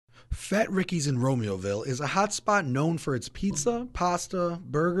Fat Ricky's in Romeoville is a hotspot known for its pizza, pasta,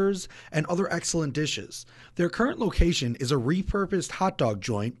 burgers, and other excellent dishes. Their current location is a repurposed hot dog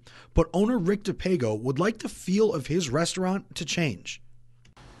joint, but owner Rick DePago would like the feel of his restaurant to change.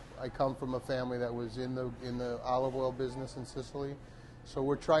 I come from a family that was in the olive oil business in Sicily, so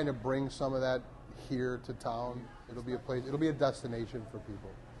we're trying to bring some of that here to town. It'll be a destination for people.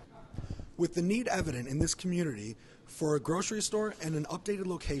 With the need evident in this community for a grocery store and an updated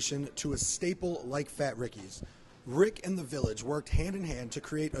location to a staple like Fat Ricky's, Rick and the village worked hand in hand to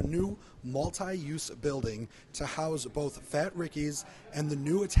create a new multi-use building to house both Fat Ricky's and the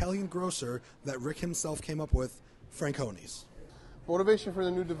new Italian grocer that Rick himself came up with, Franconi's. Motivation for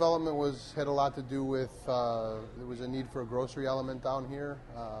the new development had a lot to do with there was a need for a grocery element down here,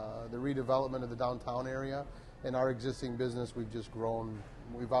 the redevelopment of the downtown area, and our existing business.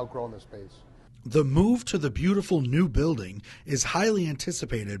 We've outgrown the space. The move to the beautiful new building is highly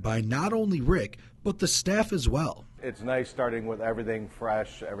anticipated by not only Rick, but the staff as well. It's nice starting with everything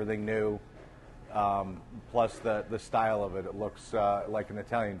fresh, everything new, plus the style of it. It looks like an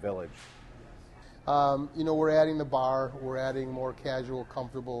Italian village. We're adding the bar, we're adding a more casual,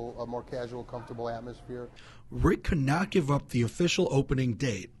 comfortable atmosphere. Rick could not give up the official opening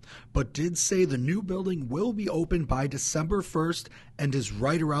date, but did say the new building will be open by December 1st and is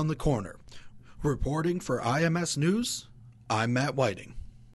right around the corner. Reporting for IMS News, I'm Matt Whiting.